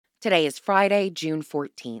Today is Friday, June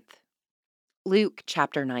 14th. Luke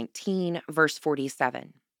chapter 19, verse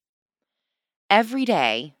 47. Every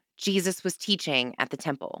day, Jesus was teaching at the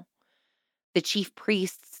temple. The chief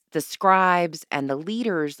priests, the scribes, and the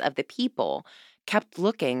leaders of the people kept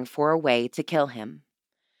looking for a way to kill him.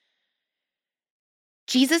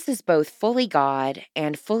 Jesus is both fully God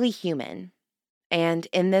and fully human. And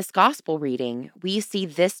in this gospel reading, we see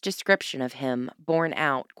this description of him borne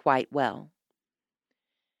out quite well.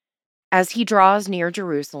 As he draws near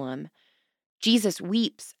Jerusalem, Jesus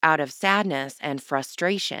weeps out of sadness and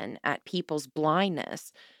frustration at people's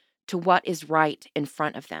blindness to what is right in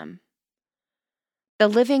front of them. The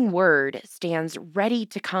living word stands ready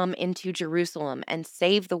to come into Jerusalem and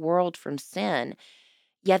save the world from sin,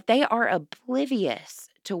 yet they are oblivious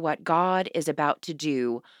to what God is about to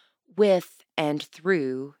do with and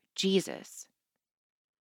through Jesus.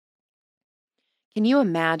 Can you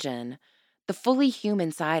imagine the fully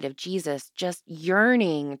human side of Jesus just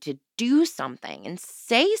yearning to do something and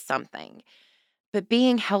say something, but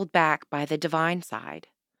being held back by the divine side?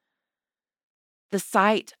 The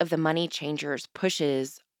sight of the money changers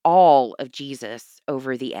pushes all of Jesus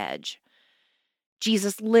over the edge.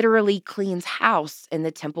 Jesus literally cleans house in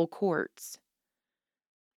the temple courts.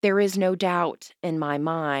 There is no doubt in my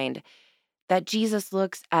mind that Jesus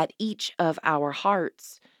looks at each of our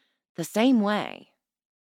hearts the same way.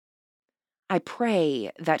 I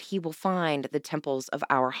pray that he will find the temples of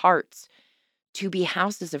our hearts to be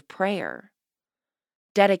houses of prayer,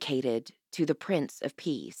 dedicated to the Prince of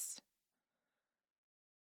Peace.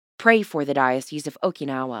 Pray for the Diocese of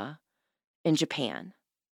Okinawa in Japan.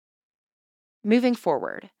 Moving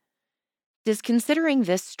forward, does considering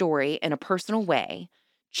this story in a personal way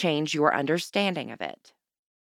change your understanding of it?